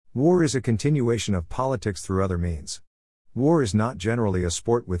War is a continuation of politics through other means. War is not generally a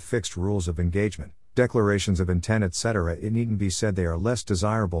sport with fixed rules of engagement, declarations of intent, etc. It needn't be said they are less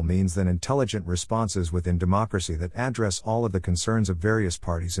desirable means than intelligent responses within democracy that address all of the concerns of various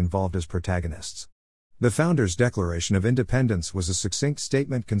parties involved as protagonists. The Founders' Declaration of Independence was a succinct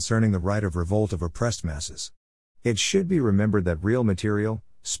statement concerning the right of revolt of oppressed masses. It should be remembered that real material,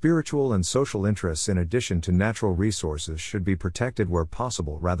 spiritual and social interests in addition to natural resources should be protected where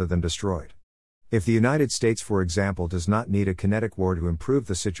possible rather than destroyed. If the United States, for example, does not need a kinetic war to improve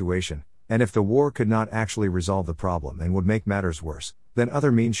the situation, and if the war could not actually resolve the problem and would make matters worse, then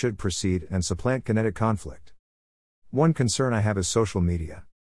other means should proceed and supplant kinetic conflict. One concern I have is social media.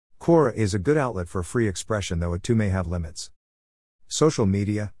 Quora is a good outlet for free expression, though it too may have limits. Social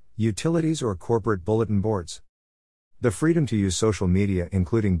media, utilities or corporate bulletin boards. The freedom to use social media,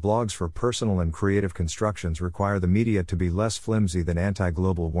 including blogs for personal and creative constructions, require the media to be less flimsy than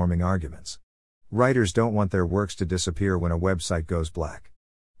anti-global warming arguments. Writers don't want their works to disappear when a website goes black.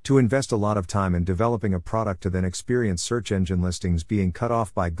 To invest a lot of time in developing a product to then experience search engine listings being cut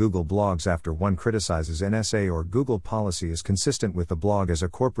off by Google blogs after one criticizes NSA or Google policy is consistent with the blog as a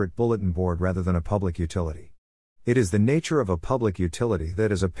corporate bulletin board rather than a public utility. It is the nature of a public utility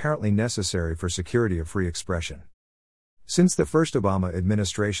that is apparently necessary for security of free expression. Since the first Obama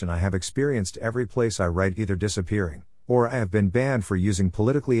administration, I have experienced every place I write either disappearing, or I have been banned for using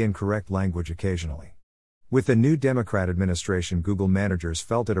politically incorrect language occasionally. With the new Democrat administration, Google managers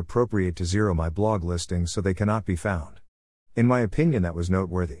felt it appropriate to zero my blog listings so they cannot be found. In my opinion, that was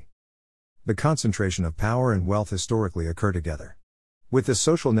noteworthy. The concentration of power and wealth historically occur together. With the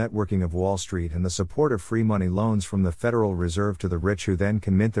social networking of Wall Street and the support of free money loans from the Federal Reserve to the rich who then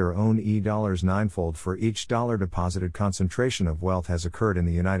can mint their own e-dollars ninefold for each dollar deposited, concentration of wealth has occurred in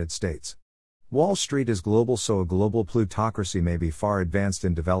the United States. Wall Street is global, so a global plutocracy may be far advanced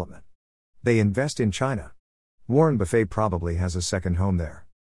in development. They invest in China. Warren Buffett probably has a second home there.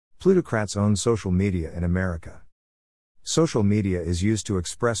 Plutocrats own social media in America. Social media is used to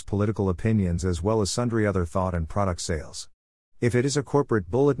express political opinions as well as sundry other thought and product sales. If it is a corporate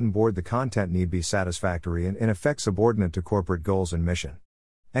bulletin board, the content need be satisfactory and in effect subordinate to corporate goals and mission.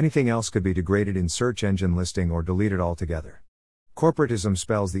 Anything else could be degraded in search engine listing or deleted altogether. Corporatism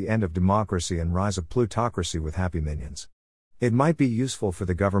spells the end of democracy and rise of plutocracy with happy minions. It might be useful for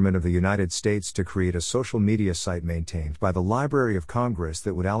the government of the United States to create a social media site maintained by the Library of Congress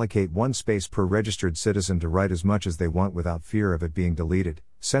that would allocate one space per registered citizen to write as much as they want without fear of it being deleted,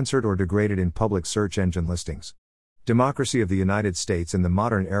 censored or degraded in public search engine listings. Democracy of the United States in the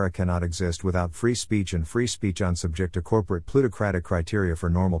modern era cannot exist without free speech, and free speech unsubject to corporate plutocratic criteria for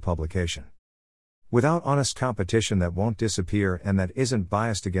normal publication. Without honest competition that won't disappear and that isn't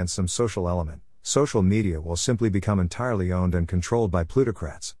biased against some social element, social media will simply become entirely owned and controlled by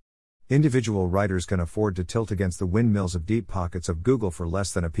plutocrats. Individual writers can afford to tilt against the windmills of deep pockets of Google for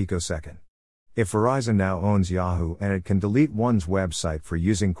less than a picosecond. If Verizon now owns Yahoo and it can delete one's website for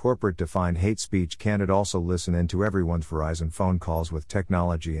using corporate-defined hate speech, can it also listen into everyone's Verizon phone calls with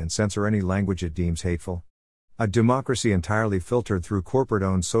technology and censor any language it deems hateful? A democracy entirely filtered through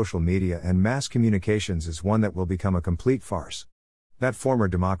corporate-owned social media and mass communications is one that will become a complete farce. That former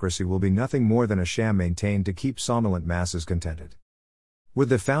democracy will be nothing more than a sham maintained to keep somnolent masses contented. Would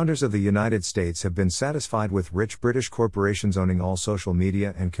the founders of the United States have been satisfied with rich British corporations owning all social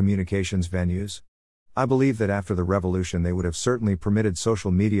media and communications venues? I believe that after the revolution they would have certainly permitted social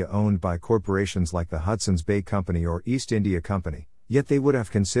media owned by corporations like the Hudson's Bay Company or East India Company, yet they would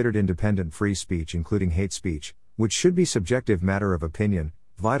have considered independent free speech, including hate speech, which should be subjective matter of opinion,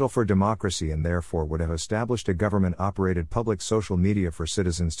 vital for democracy, and therefore would have established a government-operated public social media for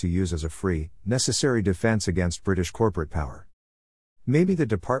citizens to use as a free, necessary defense against British corporate power. Maybe the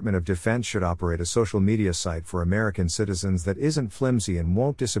Department of Defense should operate a social media site for American citizens that isn't flimsy and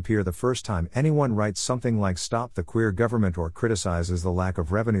won't disappear the first time anyone writes something like "Stop the Queer Government" or criticizes the lack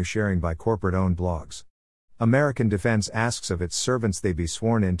of revenue sharing by corporate-owned blogs. American Defense asks of its servants they be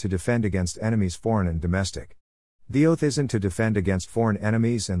sworn in to defend against enemies foreign and domestic. The oath isn't to defend against foreign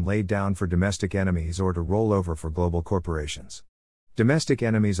enemies and lay down for domestic enemies or to roll over for global corporations. Domestic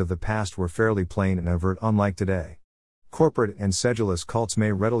enemies of the past were fairly plain and overt, unlike today. Corporate and sedulous cults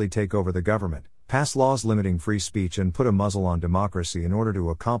may readily take over the government, pass laws limiting free speech, and put a muzzle on democracy in order to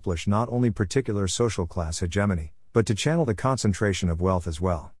accomplish not only particular social class hegemony, but to channel the concentration of wealth as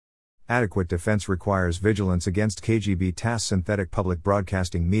well. Adequate defense requires vigilance against KGB-tasked synthetic public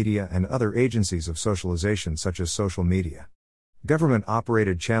broadcasting media and other agencies of socialization such as social media.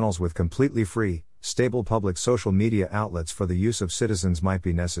 Government-operated channels with completely free, stable public social media outlets for the use of citizens might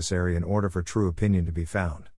be necessary in order for true opinion to be found.